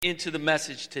into the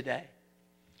message today.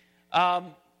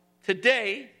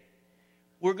 Today,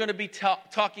 we're going to be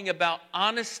talking about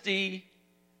honesty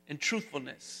and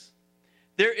truthfulness.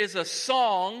 There is a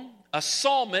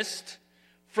psalmist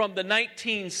from the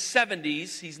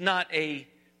 1970s. He's not a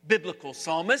biblical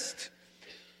psalmist,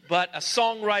 but a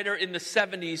songwriter in the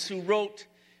 70s who wrote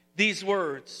these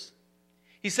words.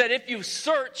 He said, if you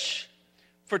search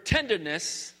for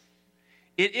tenderness,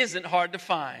 it isn't hard to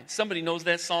find. Somebody knows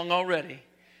that song already.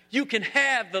 You can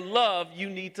have the love you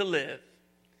need to live.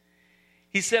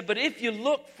 He said, but if you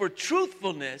look for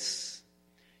truthfulness,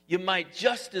 you might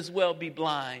just as well be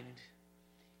blind.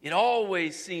 It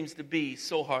always seems to be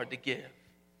so hard to give.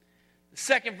 The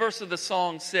second verse of the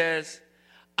song says,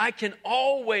 I can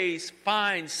always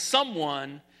find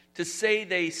someone to say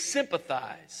they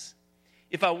sympathize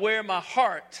if I wear my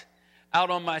heart out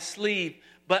on my sleeve,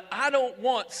 but I don't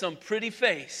want some pretty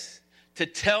face to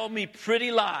tell me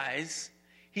pretty lies.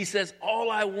 He says,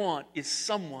 all I want is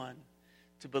someone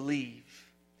to believe.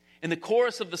 And the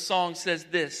chorus of the song says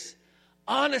this,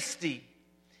 honesty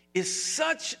is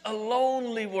such a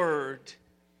lonely word.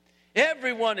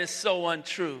 Everyone is so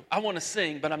untrue. I want to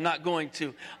sing, but I'm not going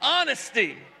to.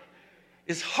 Honesty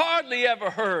is hardly ever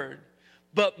heard,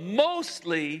 but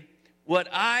mostly what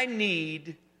I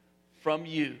need from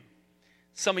you.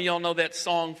 Some of y'all know that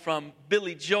song from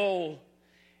Billy Joel,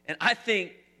 and I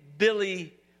think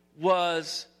Billy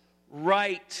was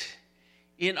right.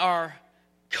 In our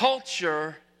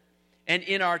culture and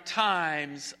in our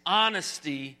times,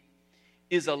 honesty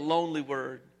is a lonely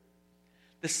word.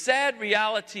 The sad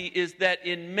reality is that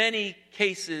in many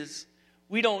cases,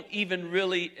 we don't even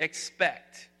really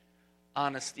expect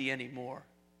honesty anymore.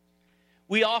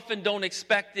 We often don't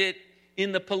expect it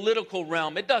in the political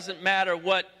realm. It doesn't matter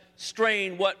what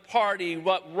strain, what party,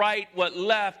 what right, what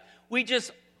left. We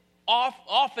just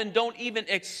often don't even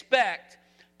expect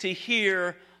to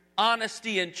hear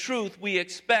honesty and truth. We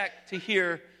expect to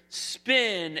hear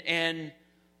spin and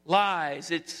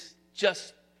lies. It's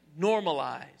just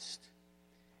normalized.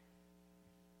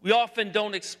 We often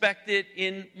don't expect it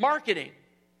in marketing.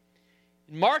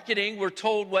 In marketing, we're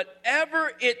told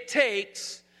whatever it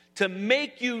takes to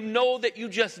make you know that you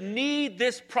just need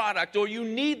this product or you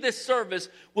need this service,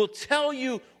 will tell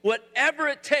you whatever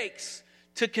it takes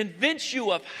to convince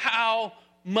you of how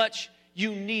much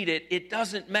you need it. It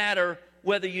doesn't matter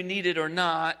whether you need it or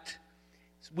not.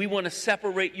 We want to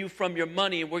separate you from your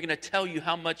money, and we're going to tell you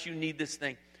how much you need this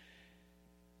thing.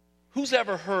 Who's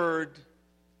ever heard,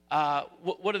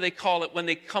 what do they call it when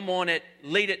they come on at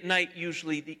late at night,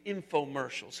 usually the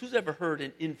infomercials? Who's ever heard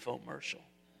an infomercial?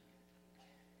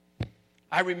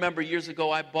 I remember years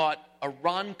ago I bought a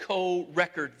Ronco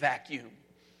record vacuum.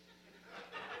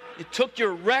 You took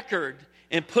your record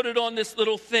and put it on this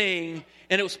little thing,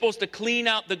 and it was supposed to clean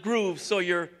out the grooves so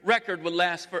your record would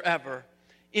last forever.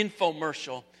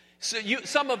 Infomercial. So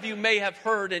some of you may have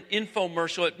heard an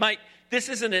infomercial. This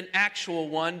isn't an actual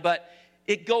one, but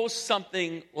it goes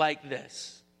something like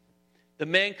this. The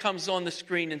man comes on the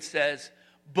screen and says,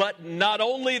 but not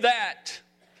only that,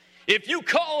 if you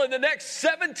call in the next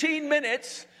 17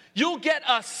 minutes, you'll get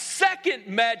a second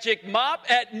magic mop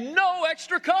at no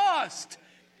extra cost,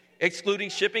 excluding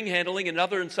shipping, handling, and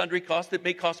other and sundry costs that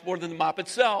may cost more than the mop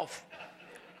itself.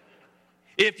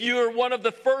 If you're one of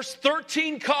the first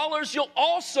 13 callers, you'll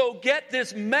also get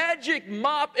this magic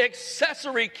mop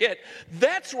accessory kit.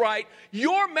 That's right,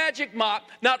 your magic mop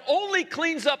not only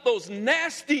cleans up those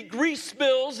nasty grease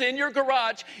spills in your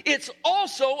garage, it's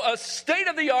also a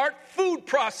state-of-the-art food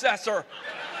processor.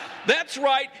 That's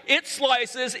right, it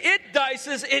slices, it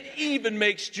dices, it even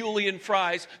makes julienne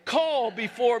fries. Call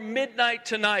before midnight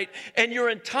tonight, and your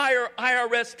entire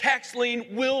IRS tax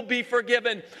lien will be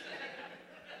forgiven.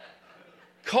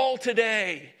 Call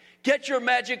today. Get your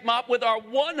magic mop with our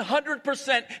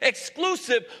 100%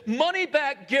 exclusive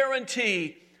money-back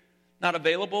guarantee. Not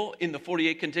available in the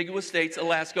 48 contiguous states,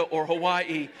 Alaska, or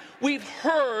Hawaii. We've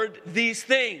heard these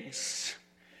things.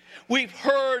 We've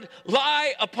heard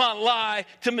lie upon lie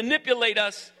to manipulate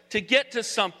us to get to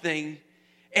something.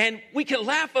 And we can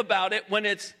laugh about it when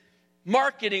it's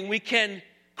marketing. We can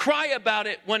cry about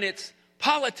it when it's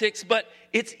politics. But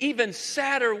it's even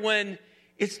sadder when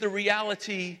it's the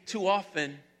reality too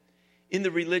often in the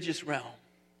religious realm.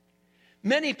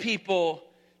 Many people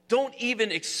don't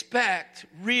even expect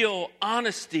real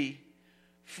honesty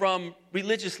from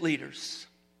religious leaders.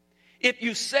 If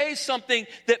you say something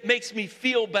that makes me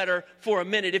feel better for a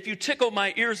minute, if you tickle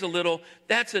my ears a little,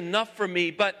 that's enough for me.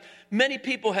 But many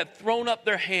people have thrown up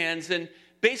their hands and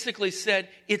basically said,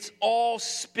 it's all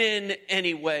spin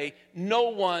anyway. No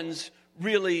one's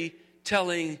really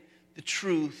telling the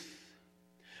truth.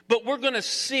 But we're going to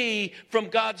see from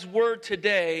God's word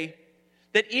today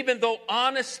that even though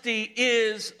honesty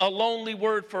is a lonely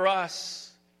word for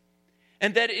us,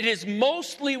 and that it is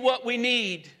mostly what we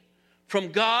need from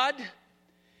God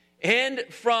and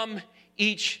from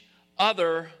each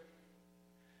other,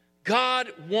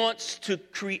 God wants to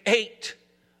create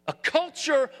a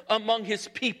culture among his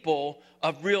people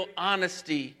of real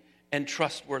honesty and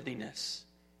trustworthiness.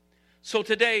 So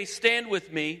today, stand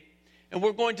with me, and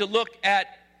we're going to look at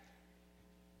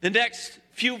the next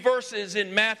few verses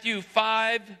in Matthew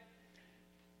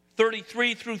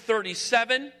 5:33 through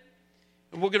 37.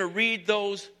 And we're going to read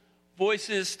those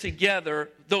verses together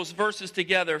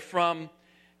from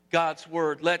God's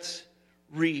word. Let's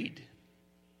read.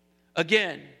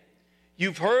 Again,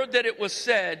 you've heard that it was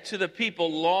said to the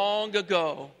people long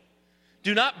ago,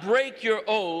 do not break your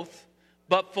oath,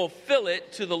 but fulfill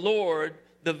it to the Lord,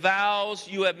 the vows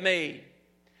you have made.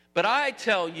 But I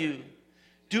tell you,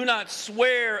 do not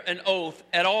swear an oath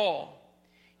at all,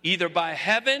 either by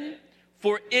heaven,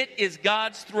 for it is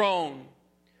God's throne,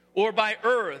 or by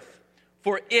earth,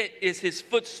 for it is his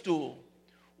footstool,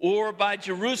 or by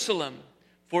Jerusalem,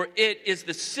 for it is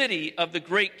the city of the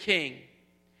great king.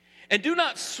 And do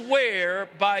not swear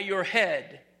by your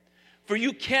head, for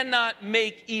you cannot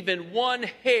make even one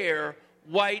hair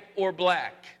white or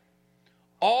black.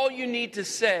 All you need to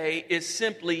say is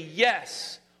simply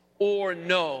yes or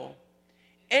no.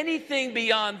 Anything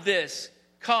beyond this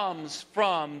comes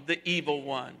from the evil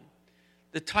one.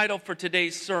 The title for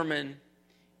today's sermon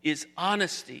is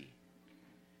Honesty,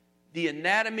 the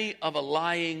Anatomy of a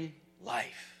Lying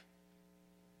Life.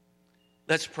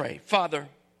 Let's pray. Father,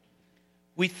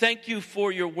 we thank you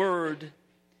for your word,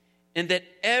 and that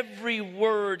every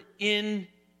word in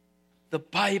the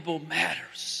Bible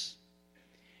matters,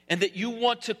 and that you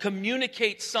want to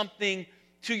communicate something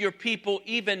to your people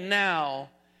even now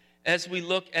as we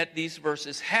look at these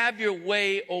verses. Have your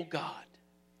way, O God.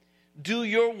 Do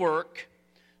your work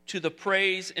to the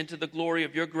praise and to the glory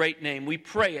of your great name. We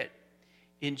pray it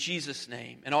in Jesus'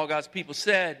 name. And all God's people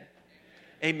said,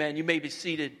 Amen. You may be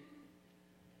seated.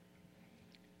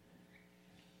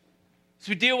 As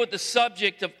we deal with the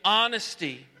subject of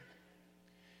honesty,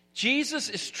 Jesus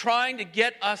is trying to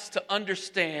get us to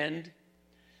understand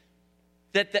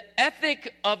that the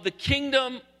ethic of the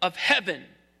kingdom of heaven,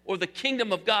 or the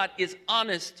kingdom of God, is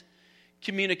honest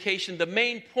communication. The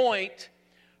main point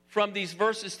from these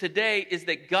verses today is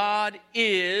that God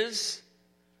is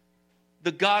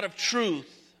the God of truth,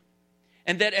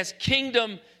 and that as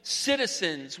kingdom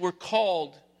citizens, we're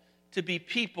called to be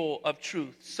people of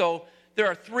truth. So there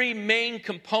are three main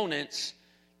components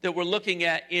that we're looking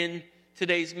at in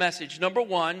today's message. Number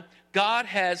one, God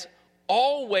has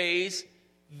always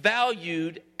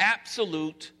valued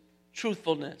absolute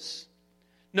truthfulness.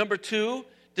 Number two,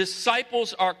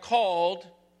 disciples are called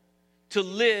to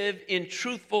live in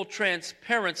truthful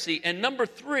transparency. And number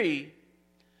three,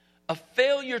 a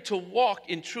failure to walk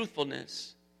in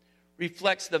truthfulness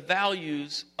reflects the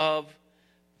values of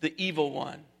the evil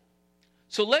one.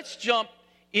 So let's jump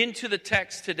into the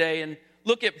text today and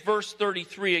look at verse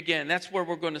 33 again. That's where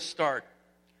we're going to start.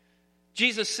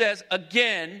 Jesus says,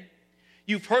 again,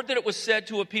 you've heard that it was said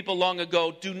to a people long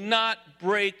ago, do not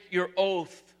break your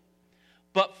oath,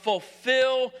 but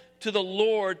fulfill to the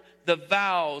Lord the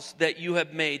vows that you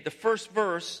have made. The first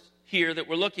verse here that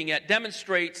we're looking at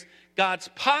demonstrates God's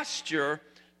posture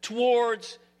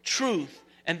towards truth.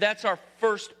 And that's our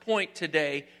first point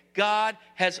today. God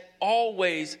has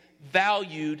always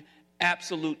valued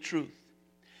absolute truth.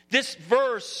 This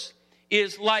verse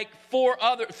is like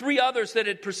three others that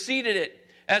had preceded it.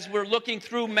 As we're looking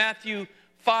through Matthew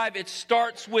 5, it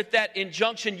starts with that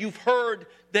injunction, you've heard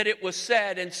that it was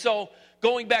said. And so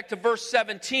going back to verse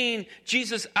 17,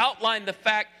 Jesus outlined the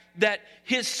fact that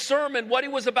his sermon, what he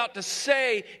was about to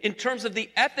say in terms of the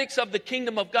ethics of the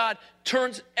kingdom of God,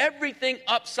 turns everything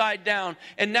upside down.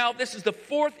 And now this is the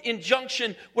fourth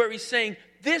injunction where he's saying,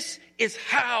 this is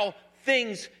how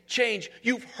things change.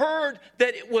 You've heard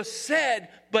that it was said,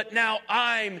 but now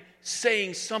I'm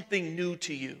saying something new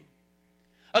to you.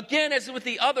 Again, as with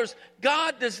the others,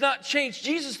 God does not change.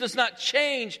 Jesus does not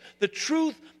change the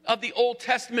truth of the Old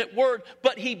Testament word,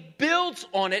 but he builds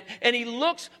on it and he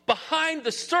looks behind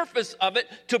the surface of it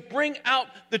to bring out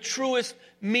the truest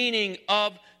meaning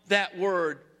of that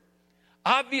word.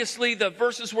 Obviously, the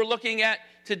verses we're looking at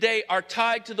today are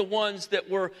tied to the ones that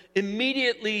were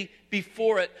immediately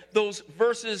before it. Those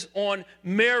verses on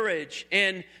marriage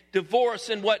and divorce,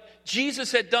 and what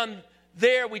Jesus had done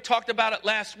there, we talked about it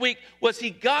last week, was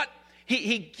he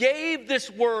gave this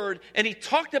word and he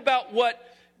talked about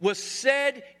what was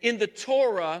said in the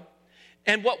Torah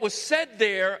And what was said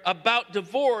there about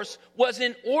divorce was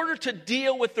in order to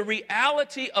deal with the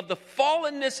reality of the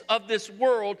fallenness of this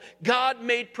world, God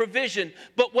made provision.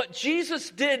 But what Jesus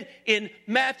did in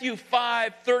Matthew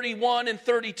 5:31 and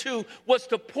 32 was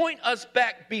to point us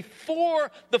back before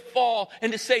the fall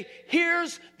and to say,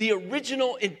 here's the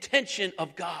original intention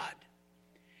of God.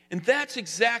 And that's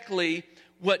exactly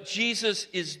what Jesus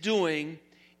is doing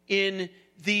in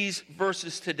these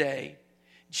verses today.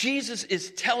 Jesus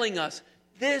is telling us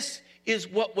this is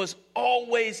what was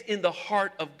always in the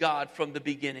heart of God from the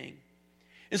beginning.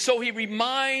 And so he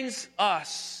reminds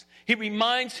us, he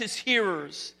reminds his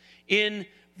hearers in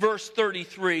verse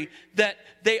 33 that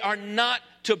they are not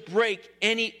to break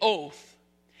any oath.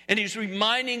 And he's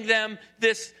reminding them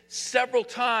this several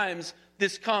times.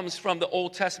 This comes from the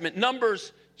Old Testament.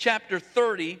 Numbers chapter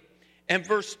 30 and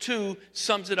verse 2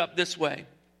 sums it up this way.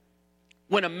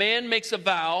 When a man makes a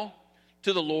vow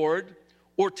to the Lord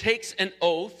or takes an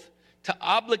oath to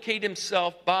obligate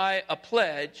himself by a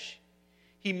pledge,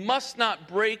 he must not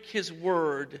break his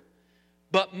word,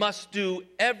 but must do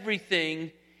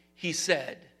everything he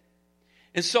said.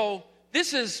 And so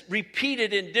this is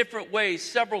repeated in different ways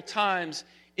several times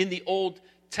in the Old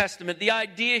Testament. The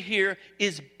idea here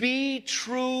is be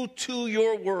true to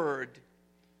your word.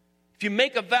 If you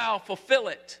make a vow, fulfill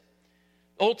it.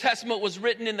 The Old Testament was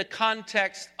written in the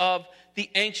context of the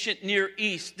ancient Near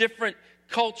East, different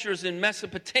cultures in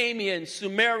Mesopotamia and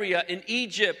Sumeria, in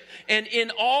Egypt, and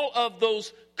in all of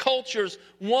those cultures,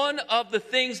 one of the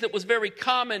things that was very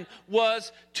common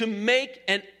was to make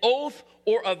an oath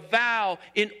or a vow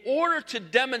in order to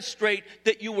demonstrate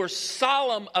that you were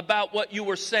solemn about what you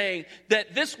were saying,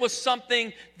 that this was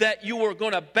something that you were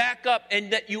going to back up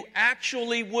and that you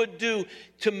actually would do.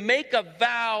 To make a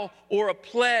vow or a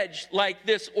pledge like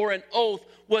this or an oath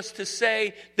was to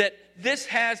say that this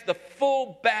has the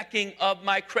full backing of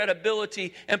my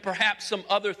credibility and perhaps some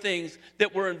other things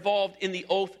that were involved in the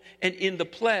oath and in the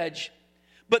pledge.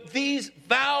 But these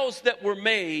vows that were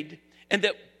made and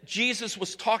that Jesus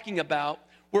was talking about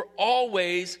were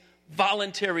always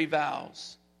voluntary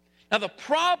vows. Now the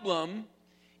problem,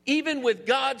 even with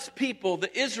God's people,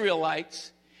 the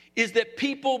Israelites, is that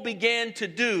people began to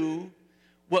do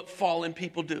what fallen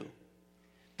people do.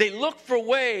 They look for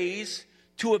ways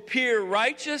to appear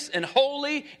righteous and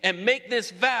holy and make this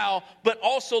vow, but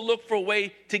also look for a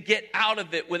way to get out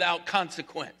of it without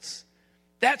consequence.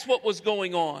 That's what was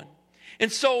going on.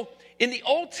 And so in the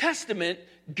Old Testament,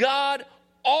 God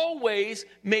always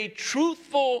made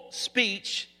truthful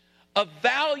speech a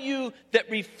value that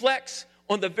reflects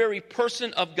on the very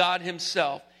person of God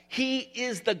himself. He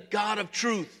is the God of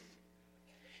truth.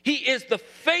 He is the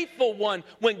faithful one.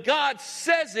 When God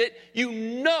says it, you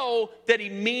know that he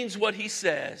means what he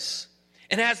says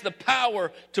and has the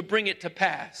power to bring it to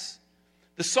pass.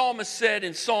 The psalmist said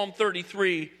in Psalm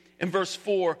 33 and verse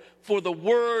 4, "For the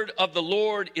word of the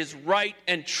Lord is right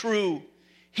and true.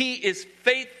 He is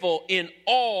faithful in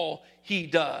all he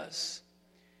does."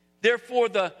 Therefore,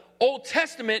 the Old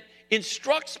Testament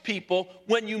instructs people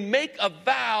when you make a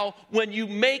vow, when you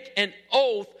make an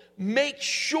oath, make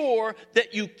sure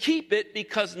that you keep it,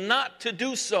 because not to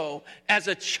do so as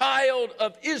a child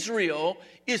of Israel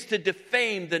is to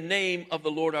defame the name of the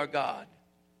Lord our God.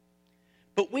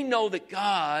 But we know that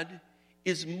God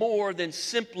is more than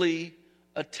simply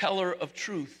a teller of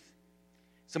truth.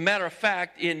 As a matter of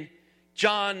fact, in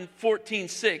John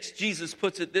 14:6, Jesus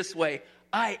puts it this way: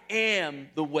 I am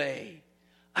the way,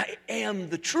 I am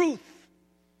the truth,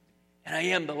 and I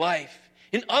am the life.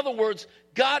 In other words,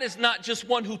 God is not just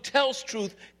one who tells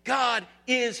truth. God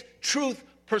is truth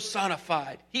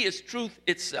personified. He is truth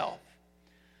itself.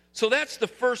 So that's the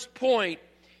first point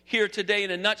here today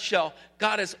in a nutshell.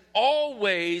 God has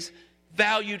always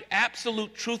valued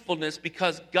absolute truthfulness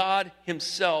because God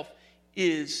himself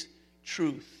is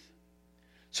truth.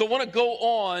 So I want to go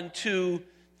on to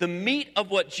the meat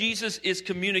of what Jesus is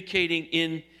communicating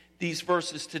in these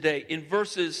verses today. In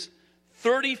verses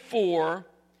 34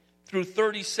 through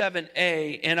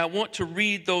 37a, and I want to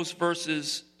read those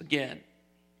verses again.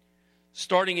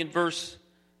 Starting in verse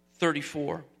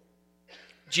 34.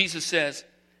 Jesus says,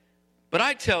 "But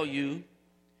I tell you,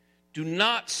 do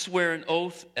not swear an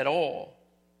oath at all,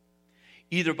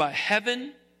 either by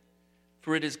heaven,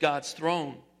 for it is God's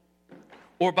throne,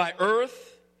 or by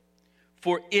earth,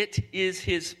 for it is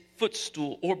his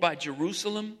footstool, or by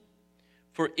Jerusalem,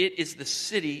 for it is the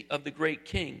city of the great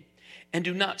king. And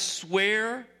do not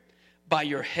swear by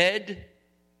your head,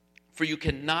 for you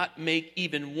cannot make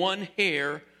even one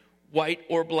hair white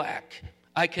or black.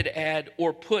 I could add,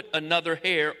 or put another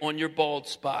hair on your bald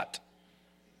spot."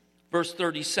 Verse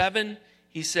 37,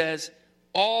 he says,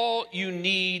 all you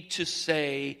need to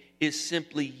say is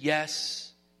simply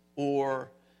yes or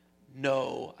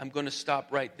no. I'm going to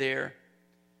stop right there.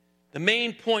 The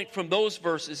main point from those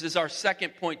verses is our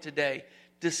second point today.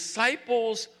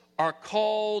 Disciples are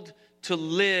called to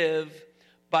live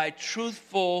by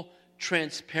truthful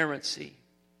transparency.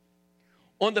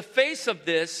 On the face of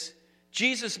this,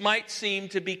 Jesus might seem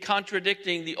to be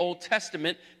contradicting the Old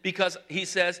Testament because he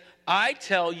says, I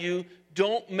tell you,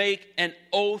 don't make an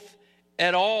oath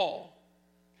at all.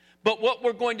 But what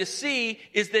we're going to see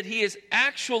is that he is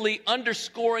actually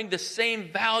underscoring the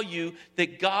same value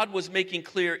that God was making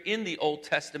clear in the Old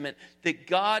Testament, that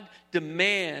God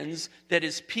demands that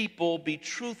his people be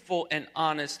truthful and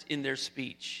honest in their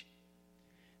speech.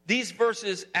 These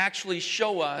verses actually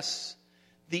show us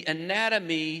the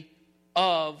anatomy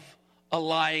of a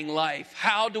lying life.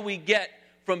 How do we get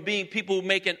from being people who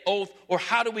make an oath, or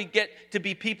how do we get to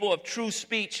be people of true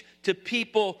speech to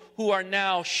people who are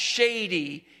now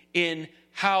shady in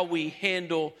how we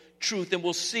handle truth? And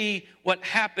we'll see what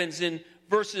happens in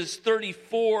verses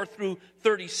 34 through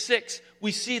 36.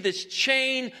 We see this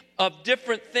chain of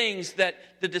different things that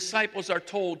the disciples are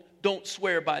told, don't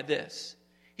swear by this.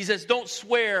 He says, don't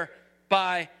swear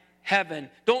by heaven.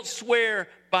 Don't swear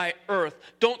by earth.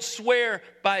 Don't swear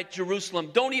by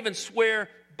Jerusalem. Don't even swear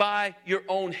by your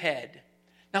own head.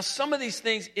 Now, some of these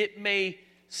things, it may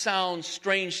sound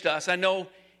strange to us. I know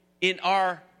in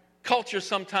our culture,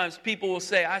 sometimes people will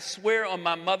say, I swear on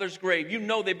my mother's grave. You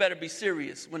know they better be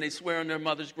serious when they swear on their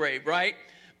mother's grave, right?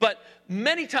 But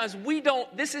many times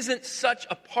this isn't such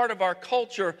a part of our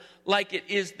culture like it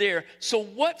is there. So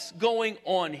what's going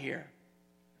on here?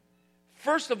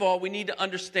 First of all, we need to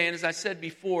understand, as I said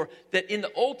before, that in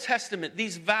the Old Testament,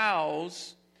 these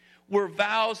vows were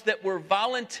vows that were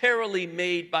voluntarily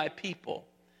made by people.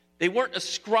 They weren't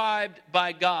ascribed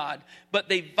by God, but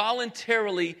they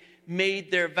voluntarily made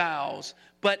their vows.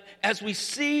 But as we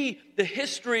see the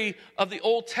history of the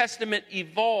Old Testament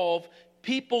evolve,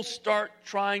 people start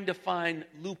trying to find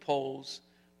loopholes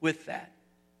with that.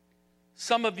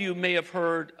 Some of you may have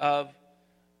heard of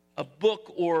a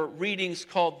book or readings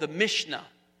called the Mishnah.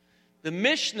 The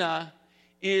Mishnah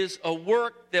is a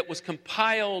work that was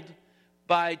compiled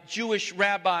by Jewish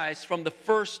rabbis from the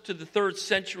 1st to the 3rd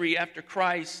century after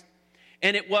Christ.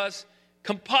 And it was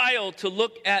compiled to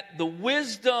look at the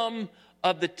wisdom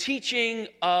of the teaching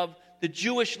of the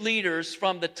Jewish leaders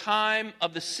from the time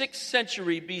of the 6th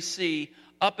century BC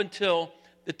up until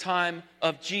the time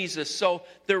of Jesus. So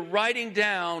they're writing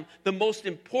down the most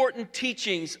important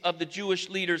teachings of the Jewish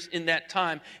leaders in that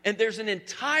time. And there's an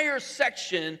entire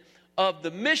section of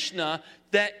the Mishnah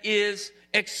that is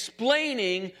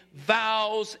explaining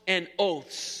vows and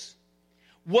oaths.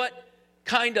 What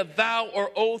kind of vow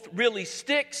or oath really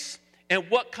sticks, and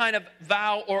what kind of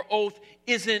vow or oath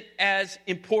isn't as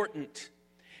important.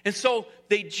 And so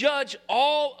they judge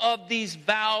all of these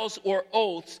vows or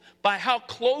oaths by how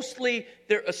closely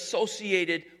they're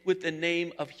associated with the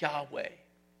name of Yahweh.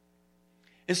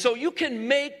 And so you can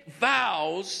make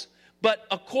vows, but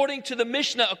according to the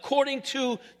Mishnah, according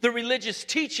to the religious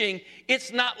teaching,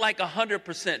 it's not like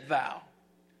 100% vow.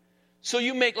 So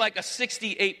you make like a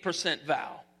 68%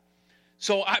 vow.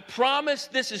 So I promise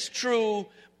this is true,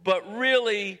 but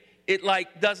really it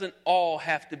doesn't all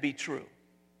have to be true.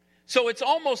 So it's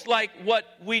almost like what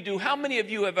we do. How many of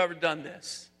you have ever done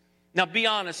this? Now be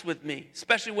honest with me,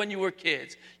 especially when you were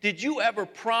kids. Did you ever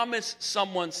promise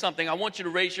someone something? I want you to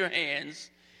raise your hands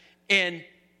and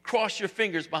cross your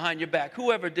fingers behind your back.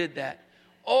 Whoever did that?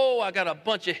 Oh, I got a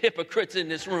bunch of hypocrites in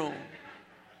this room.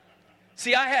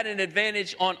 See, I had an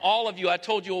advantage on all of you. I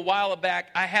told you a while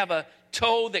back, I have a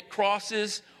toe that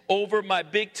crosses over my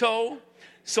big toe.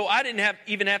 So I didn't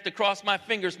even have to cross my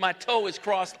fingers. My toe is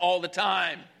crossed all the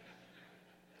time.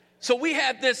 So we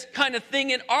have this kind of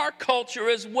thing in our culture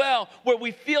as well, where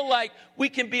we feel like we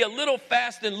can be a little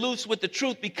fast and loose with the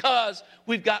truth because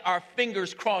we've got our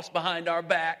fingers crossed behind our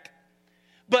back.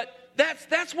 But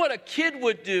that's what a kid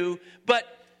would do. But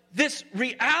this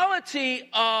reality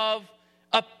of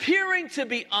appearing to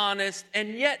be honest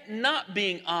and yet not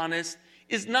being honest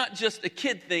is not just a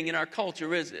kid thing in our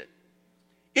culture, is it?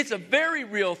 It's a very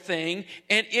real thing,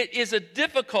 and it is a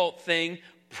difficult thing,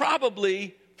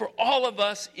 probably for all of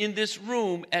us in this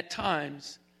room at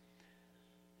times.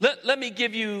 Let me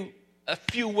give you a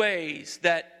few ways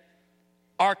that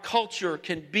our culture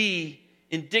can be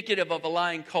indicative of a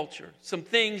lying culture. Some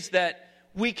things that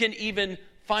we can even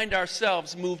find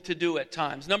ourselves moved to do at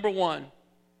times. Number one,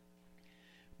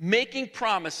 making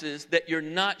promises that you're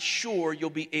not sure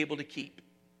you'll be able to keep.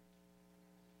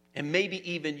 And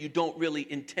maybe even you don't really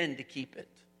intend to keep it.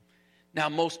 Now,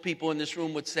 most people in this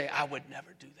room would say, I would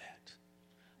never do that.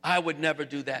 I would never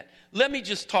do that. Let me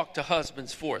just talk to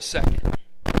husbands for a second.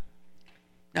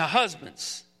 Now,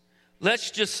 husbands,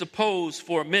 let's just suppose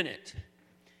for a minute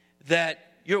that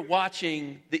you're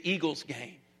watching the Eagles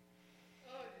game.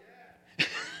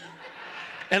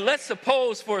 And let's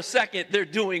suppose for a second they're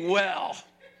doing well.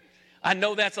 I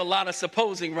know that's a lot of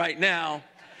supposing right now.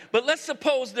 But let's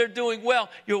suppose they're doing well.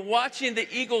 You're watching the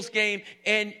Eagles game,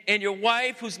 and your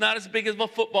wife, who's not as big of a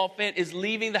football fan, is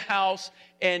leaving the house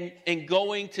and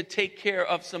going to take care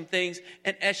of some things.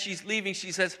 And as she's leaving,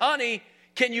 she says, honey,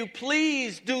 can you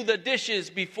please do the dishes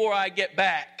before I get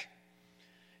back?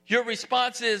 Your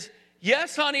response is,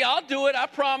 yes, honey, I'll do it. I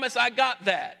promise I got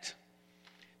that.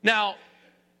 Now,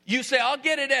 you say, I'll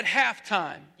get it at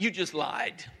halftime. You just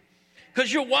lied.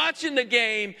 Because you're watching the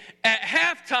game. At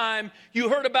halftime, you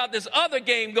heard about this other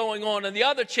game going on the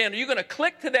other channel. You're going to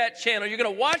click to that channel. You're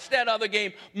going to watch that other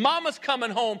game. Mama's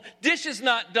coming home. Dish is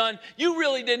not done. You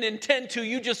really didn't intend to.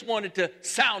 You just wanted to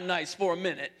sound nice for a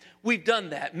minute. We've done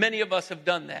that. Many of us have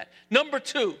done that. Number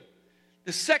 2,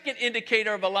 the second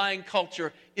indicator of a lying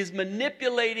culture is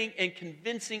manipulating and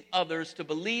convincing others to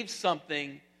believe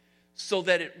something so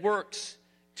that it works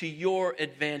to your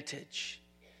advantage.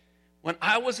 When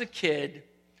I was a kid,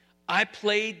 I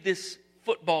played this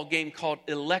football game called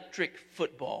electric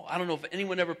football. I don't know if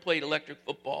anyone ever played electric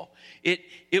football.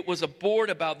 It was a board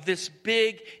about this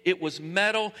big. It was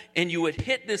metal, and you would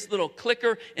hit this little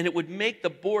clicker, and it would make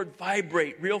the board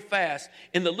vibrate real fast.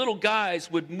 And the little guys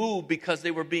would move because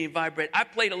they were being vibrated. I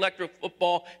played electric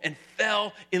football and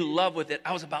fell in love with it.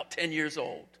 I was about 10 years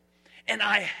old. And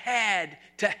I had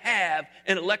to have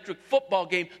an electric football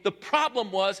game. The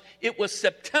problem was it was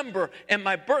September, and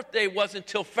my birthday wasn't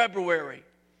until February.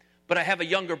 But I have a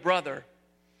younger brother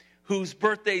whose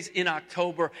birthday's in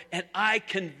October, and I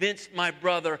convinced my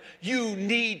brother, you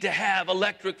need to have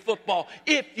electric football.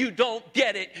 If you don't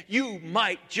get it, you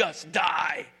might just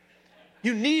die.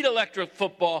 You need electric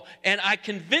football. And I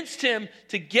convinced him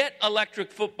to get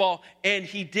electric football, and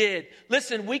he did.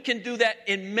 Listen, we can do that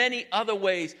in many other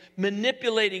ways,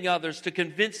 manipulating others to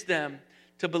convince them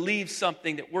to believe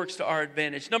something that works to our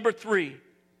advantage. Number 3,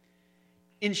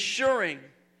 ensuring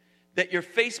that your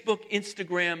Facebook,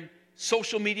 Instagram,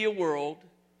 social media world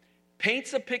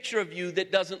paints a picture of you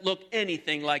that doesn't look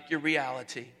anything like your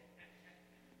reality.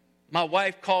 My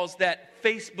wife calls that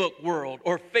Facebook world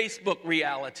or Facebook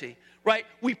reality. Right?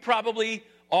 We probably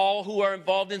all who are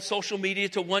involved in social media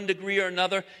to one degree or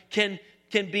another can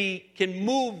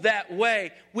move that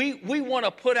way. We want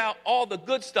to put out all the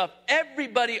good stuff.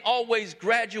 Everybody always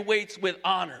graduates with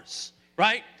honors,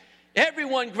 right?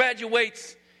 Everyone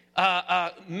graduates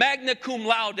magna cum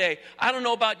laude. I don't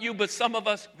know about you, but some of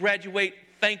us graduate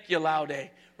thank you laude,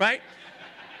 right?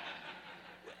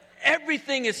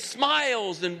 Everything is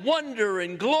smiles and wonder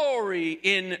and glory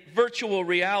in virtual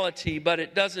reality, but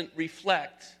it doesn't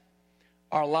reflect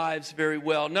our lives very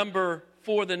well. Number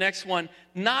 4, the next one,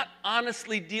 not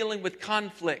honestly dealing with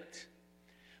conflict,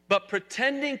 but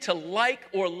pretending to like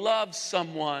or love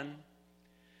someone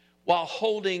while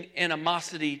holding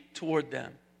animosity toward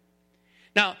them.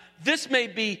 Now, this may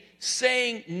be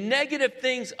saying negative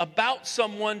things about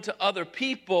someone to other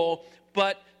people,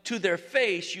 but to their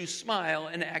face, you smile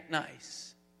and act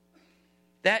nice.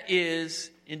 That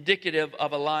is indicative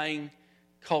of a lying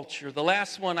culture. The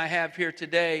last one I have here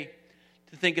today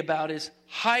to think about is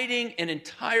hiding an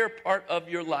entire part of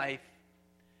your life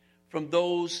from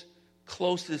those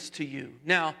closest to you.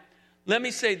 Now, let me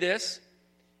say this.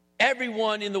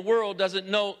 Everyone in the world doesn't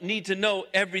need to know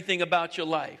everything about your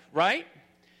life, right?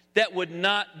 That would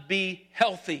not be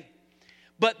healthy.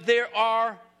 But there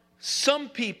are some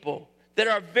people that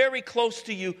are very close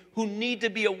to you who need to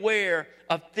be aware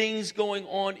of things going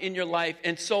on in your life.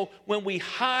 And so when we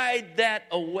hide that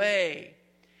away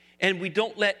and we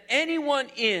don't let anyone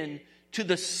in to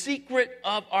the secret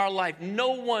of our life, no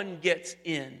one gets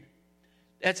in.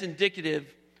 That's indicative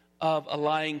of a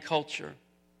lying culture.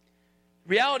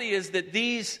 Reality is that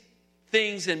these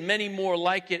things and many more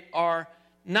like it are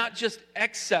not just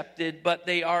accepted, but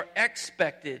they are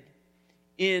expected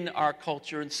in our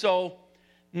culture. And so,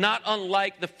 not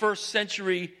unlike the first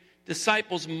century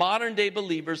disciples, modern day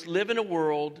believers live in a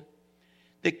world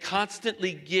that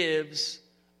constantly gives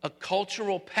a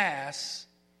cultural pass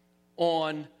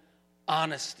on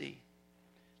honesty.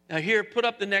 Now here, put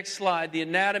up the next slide, the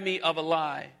anatomy of a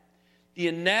lie. The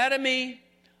anatomy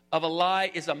of a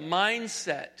lie is a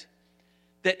mindset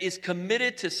that is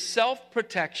committed to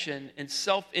self-protection and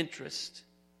self-interest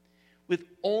with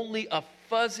only a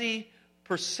fuzzy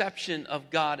perception of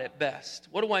God at best.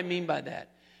 What do I mean by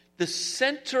that? The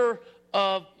center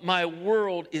of my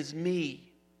world is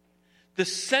me. The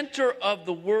center of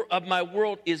of my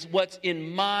world is what's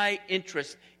in my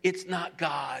interest. It's not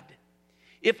God.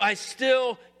 If I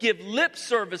still give lip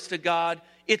service to God,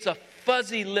 it's a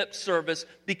fuzzy lip service,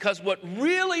 because what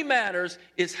really matters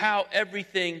is how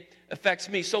everything affects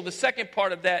me. So the second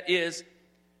part of that is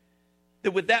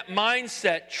that with that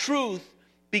mindset, truth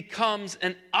becomes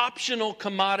an optional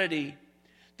commodity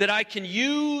that I can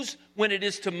use when it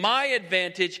is to my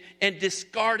advantage and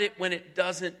discard it when it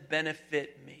doesn't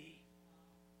benefit me.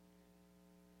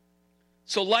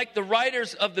 So like the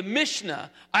writers of the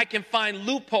Mishnah, I can find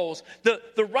loopholes.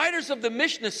 The writers of the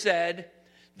Mishnah said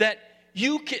that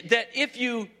that if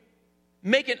you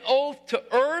make an oath to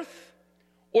earth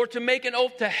or to make an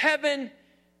oath to heaven,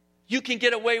 you can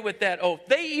get away with that oath.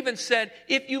 They even said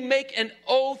if you make an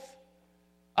oath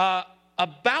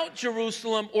about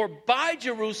Jerusalem or by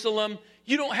Jerusalem,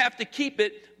 you don't have to keep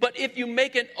it. But if you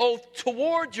make an oath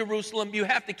toward Jerusalem, you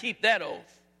have to keep that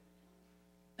oath.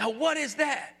 Now, what is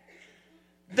that?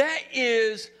 That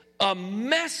is a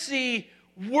messy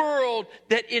world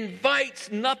that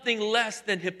invites nothing less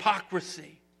than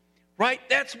hypocrisy, right?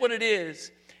 That's what it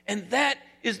is. And that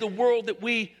is the world that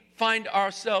we find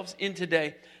ourselves in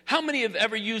today. How many have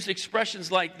ever used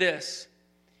expressions like this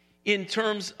in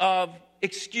terms of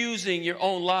excusing your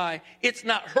own lie? It's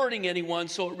not hurting anyone,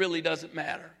 so it really doesn't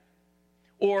matter.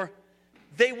 Or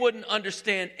they wouldn't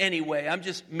understand anyway. I'm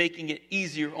just making it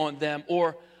easier on them.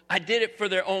 Or I did it for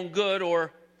their own good.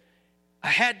 Or I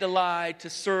had to lie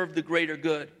to serve the greater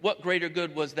good. What greater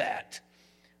good was that?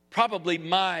 Probably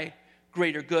my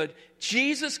greater good.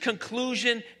 Jesus'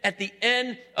 conclusion at the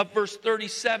end of verse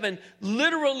 37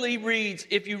 literally reads,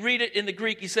 if you read it in the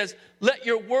Greek, he says, let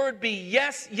your word be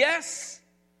yes, yes,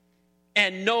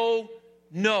 and no,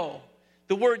 no.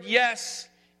 The word yes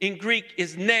in Greek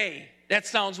is nay. That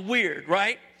sounds weird,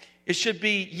 right? It should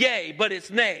be yea, but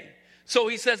it's nay. So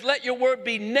he says, let your word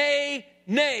be nay,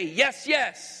 nay, yes,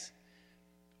 yes.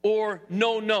 Or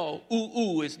no, no.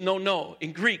 Ooh is no, no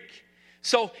in Greek.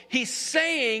 So he's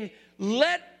saying,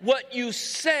 let what you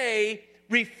say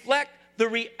reflect the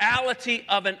reality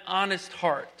of an honest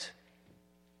heart.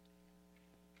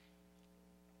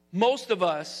 Most of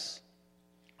us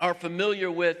are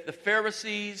familiar with the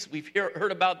Pharisees. We've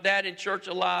heard about that in church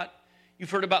a lot.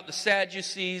 You've heard about the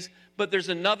Sadducees. But there's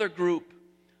another group,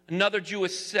 another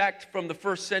Jewish sect from the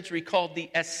first century called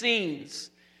the Essenes,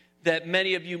 that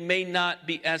many of you may not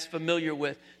be as familiar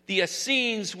with. The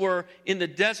Essenes were in the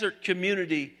desert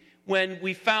community. When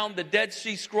we found the Dead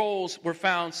Sea Scrolls were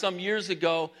found some years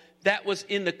ago, that was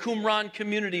in the Qumran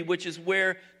community, which is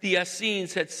where the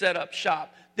Essenes had set up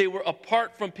shop. They were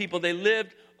apart from people. They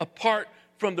lived apart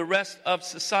from the rest of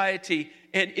society.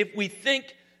 And if we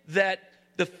think that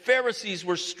the Pharisees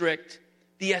were strict,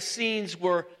 the Essenes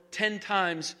were 10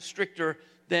 times stricter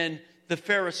than the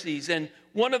Pharisees. And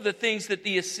one of the things that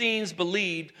the Essenes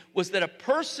believed was that a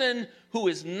person who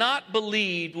is not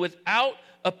believed without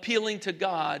appealing to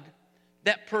God,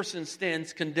 that person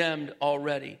stands condemned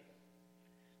already.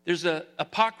 There's an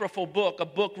apocryphal book, a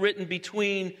book written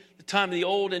between the time of the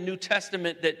Old and New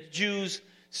Testament that Jews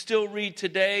still read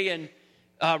today and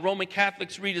Roman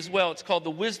Catholics read as well. It's called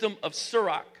The Wisdom of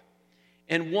Sirach.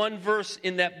 And one verse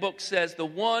in that book says, the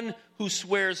one who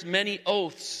swears many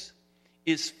oaths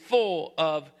is full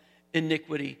of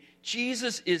iniquity.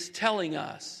 Jesus is telling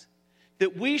us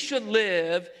that we should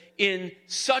live in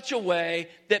such a way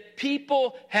that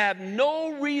people have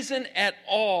no reason at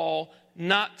all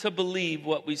not to believe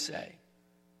what we say.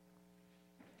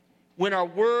 When our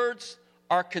words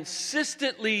are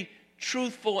consistently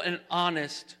truthful and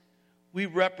honest, we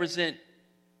represent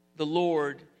the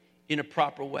Lord in a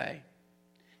proper way.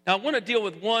 Now, I want to deal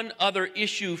with one other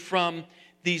issue from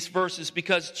these verses,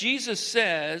 because Jesus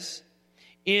says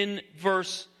in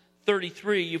verse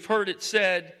 33, you've heard it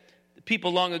said, the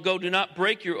people long ago, do not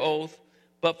break your oath,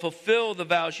 but fulfill the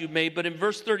vows you made. But in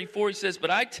verse 34, he says,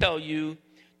 but I tell you,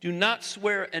 do not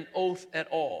swear an oath at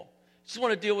all. Just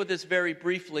want to deal with this very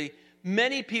briefly.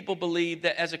 Many people believe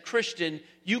that as a Christian,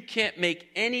 you can't make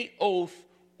any oath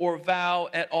or vow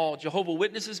at all. Jehovah's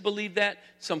Witnesses believe that.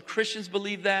 Some Christians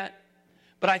believe that.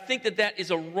 But I think that that is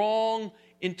a wrong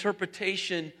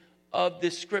interpretation of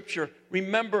this scripture.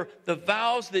 Remember, the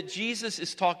vows that Jesus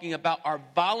is talking about are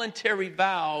voluntary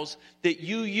vows that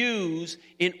you use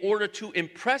in order to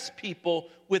impress people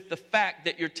with the fact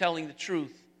that you're telling the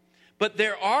truth. But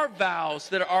there are vows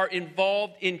that are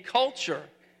involved in culture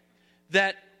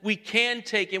that we can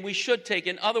take and we should take.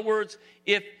 In other words,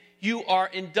 if you are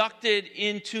inducted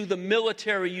into the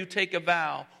military, you take a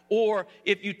vow. Or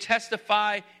if you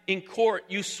testify in court,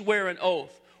 you swear an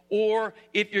oath. Or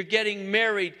if you're getting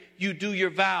married, you do your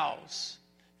vows.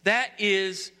 That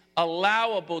is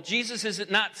allowable. Jesus is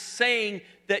not saying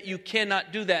that you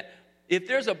cannot do that. If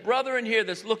there's a brother in here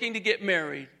that's looking to get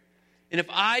married, and if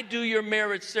I do your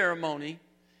marriage ceremony,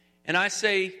 and I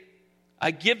say,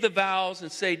 I give the vows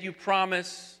and say, do you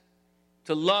promise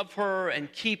to love her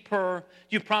and keep her?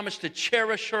 Do you promise to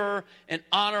cherish her and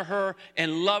honor her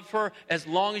and love her as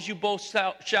long as you both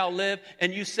shall live?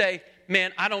 And you say,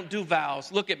 man, I don't do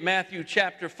vows. Look at Matthew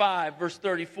chapter 5, verse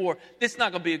 34. This is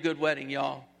not going to be a good wedding,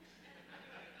 y'all.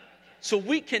 So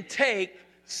we can take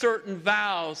certain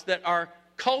vows that are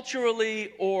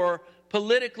culturally or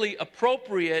politically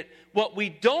appropriate. What we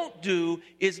don't do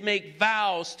is make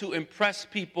vows to impress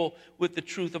people with the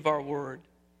truth of our word.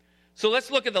 So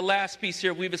let's look at the last piece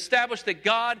here. We've established that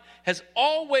God has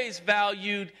always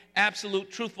valued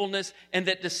absolute truthfulness and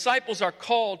that disciples are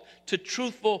called to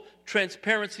truthful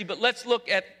transparency. But let's look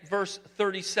at verse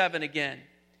 37 again.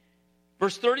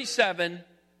 Verse 37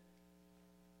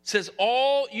 says,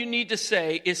 all you need to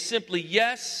say is simply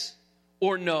yes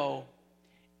or no.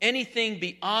 Anything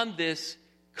beyond this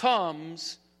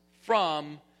comes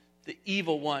from the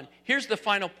evil one. Here's the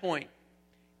final point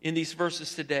in these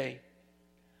verses today.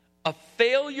 A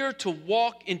failure to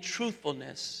walk in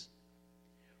truthfulness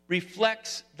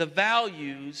reflects the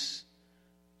values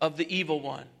of the evil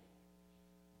one.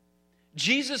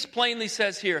 Jesus plainly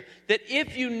says here that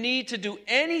if you need to do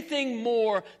anything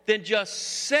more than just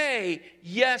say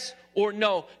yes or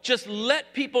no, just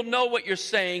let people know what you're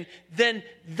saying, then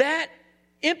that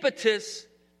impetus,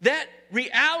 that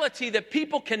reality that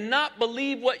people cannot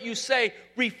believe what you say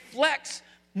reflects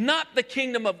not the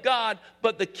kingdom of God,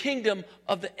 but the kingdom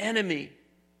of the enemy.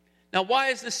 Now, why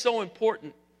is this so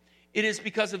important? It is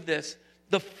because of this.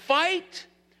 The fight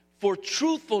for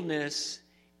truthfulness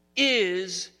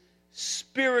is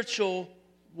spiritual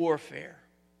warfare.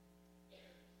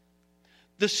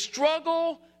 The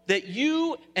struggle that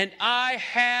you and I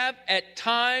have at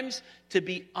times to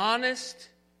be honest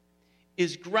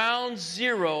is ground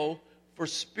zero for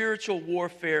spiritual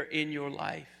warfare in your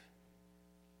life.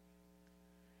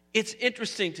 It's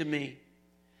interesting to me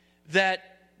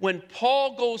that when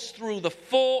Paul goes through the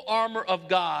full armor of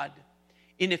God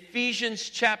in Ephesians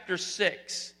chapter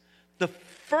 6, the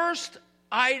first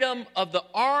item of the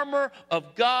armor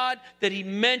of God that he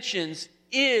mentions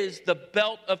is the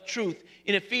belt of truth.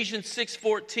 In Ephesians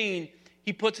 6:14,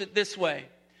 he puts it this way: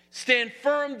 stand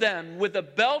firm then with the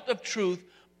belt of truth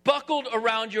buckled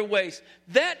around your waist.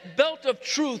 That belt of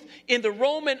truth in the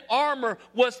Roman armor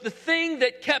was the thing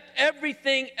that kept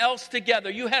everything else together.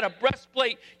 You had a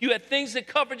breastplate, you had things that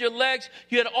covered your legs,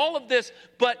 you had all of this,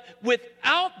 but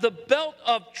without the belt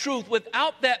of truth,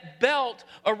 without that belt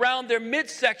around their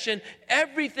midsection,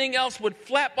 everything else would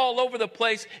flap all over the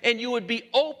place, and you would be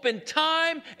open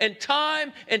time and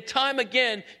time and time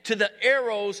again to the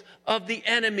arrows of the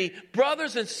enemy.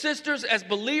 Brothers and sisters, as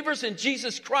believers in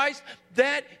Jesus Christ,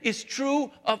 that is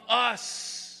true of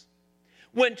us.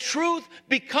 When truth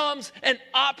becomes an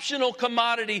optional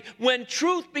commodity, when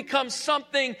truth becomes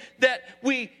something that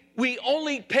we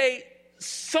only pay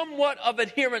somewhat of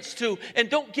adherence to and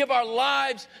don't give our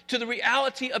lives to the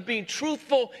reality of being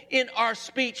truthful in our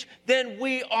speech, then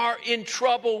we are in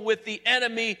trouble with the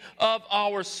enemy of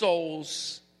our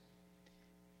souls.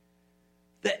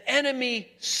 The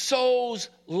enemy sows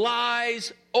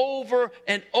lies over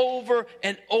and over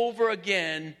and over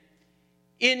again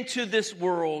into this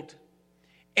world.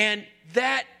 And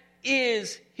that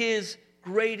is his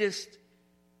greatest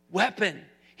weapon.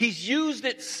 He's used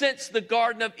it since the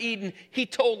Garden of Eden. He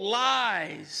told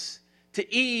lies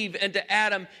to Eve and to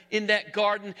Adam in that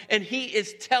garden, and he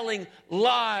is telling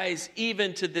lies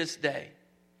even to this day.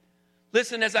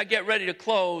 Listen, as I get ready to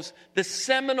close, the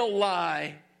seminal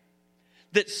lie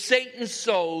that Satan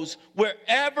sows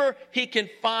wherever he can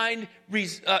find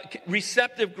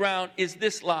receptive ground is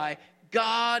this lie: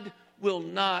 God will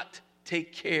not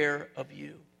take care of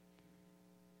you.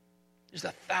 There's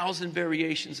 1,000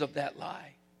 variations of that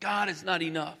lie. God is not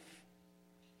enough.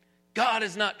 God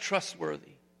is not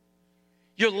trustworthy.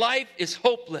 Your life is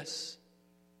hopeless.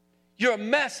 You're a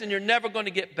mess and you're never going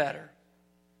to get better.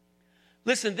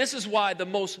 Listen, this is why the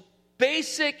most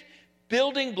basic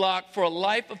building block for a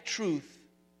life of truth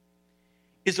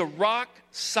is a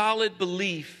rock-solid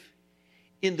belief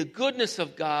in the goodness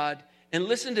of God, and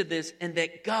listen to this, and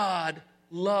that God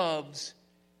loves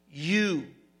you.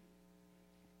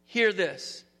 Hear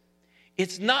this.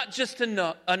 It's not just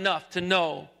enough to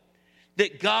know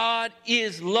that God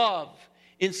is love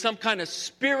in some kind of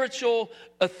spiritual,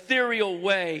 ethereal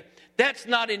way. That's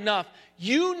not enough.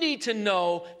 You need to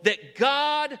know that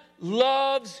God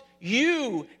loves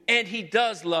you, and he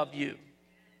does love you.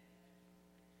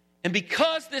 And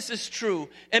because this is true,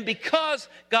 and because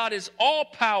God is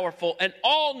all-powerful and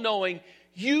all-knowing,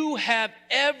 you have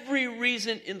every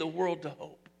reason in the world to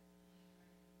hope.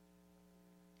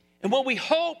 And when we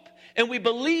hope and we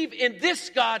believe in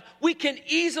this God, we can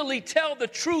easily tell the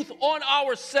truth on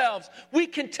ourselves. We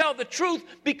can tell the truth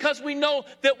because we know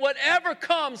that whatever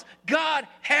comes, God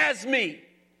has me.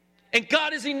 And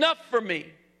God is enough for me.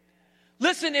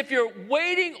 Listen, if you're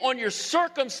waiting on your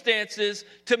circumstances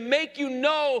to make you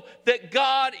know that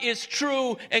God is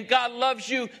true and God loves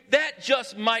you, that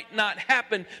just might not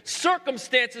happen.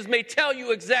 Circumstances may tell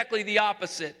you exactly the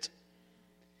opposite.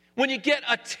 When you get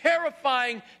a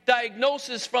terrifying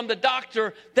diagnosis from the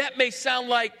doctor, that may sound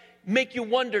like, make you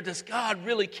wonder, does God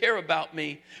really care about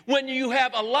me? When you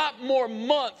have a lot more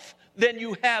month than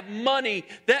you have money,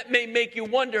 that may make you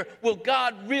wonder, will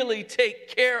God really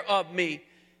take care of me?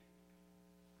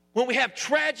 When we have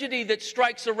tragedy that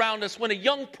strikes around us, when a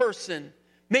young person,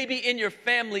 maybe in your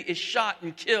family, is shot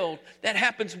and killed, that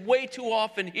happens way too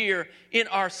often here in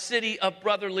our city of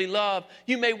brotherly love,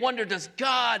 you may wonder, does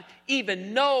God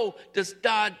even know? Does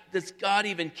God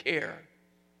even care?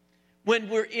 When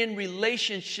we're in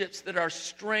relationships that are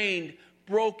strained,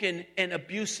 broken, and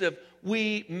abusive,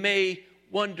 we may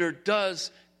wonder,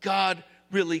 does God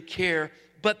really care?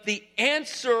 But the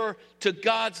answer to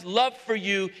God's love for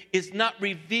you is not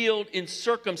revealed in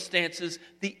circumstances.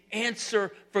 The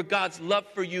answer for God's love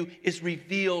for you is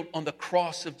revealed on the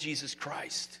cross of Jesus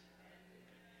Christ.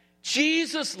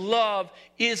 Jesus' love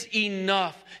is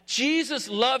enough. Jesus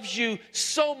loves you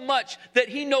so much that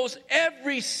he knows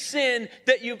every sin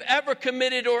that you've ever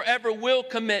committed or ever will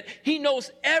commit. He knows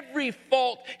every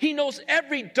fault. He knows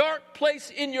every dark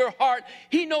place in your heart.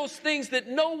 He knows things that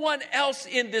no one else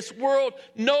in this world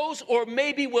knows or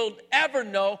maybe will ever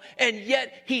know. And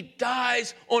yet he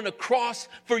dies on a cross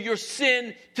for your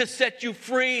sin to set you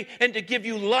free and to give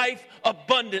you life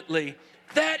abundantly.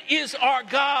 That is our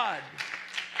God.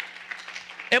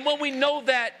 And when we know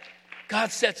that, God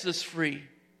sets us free.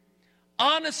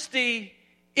 Honesty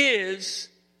is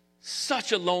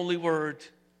such a lonely word.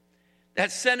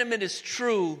 That sentiment is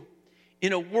true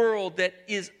in a world that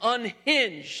is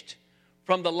unhinged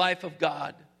from the life of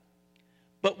God.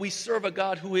 But we serve a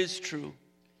God who is true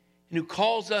and who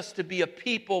calls us to be a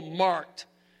people marked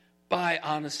by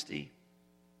honesty.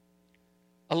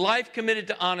 A life committed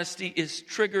to honesty is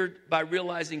triggered by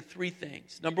realizing three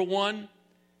things. Number one,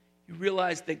 you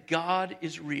realize that God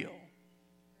is real.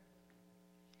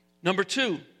 Number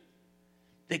two,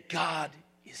 that God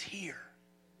is here.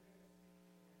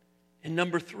 And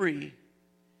number three,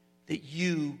 that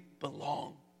you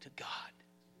belong to God.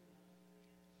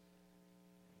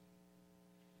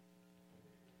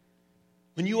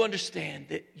 When you understand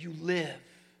that you live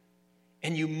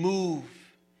and you move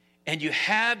and you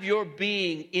have your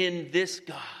being in this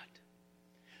God,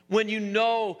 when you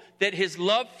know that his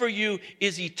love for you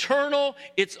is eternal,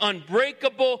 it's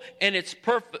unbreakable, and it's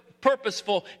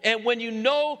purposeful, and when you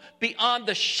know beyond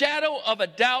the shadow of a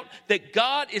doubt that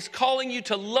God is calling you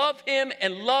to love him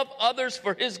and love others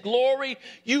for his glory,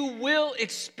 you will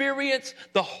experience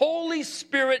the Holy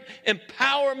Spirit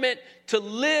empowerment to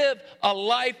live a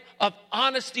life of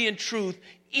honesty and truth,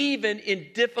 even in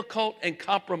difficult and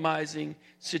compromising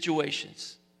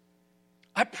situations.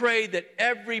 I pray that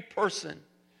every person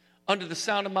under the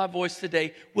sound of my voice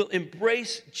today will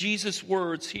embrace Jesus'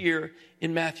 words here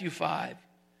in Matthew 5.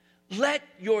 Let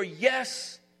your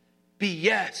yes be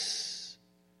yes.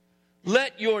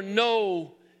 Let your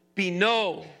no be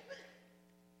no.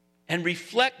 And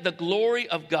reflect the glory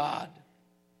of God,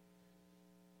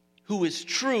 who is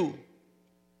true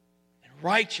and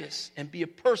righteous, and be a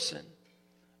person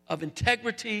of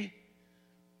integrity,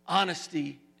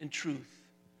 honesty, and truth.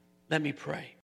 Let me pray.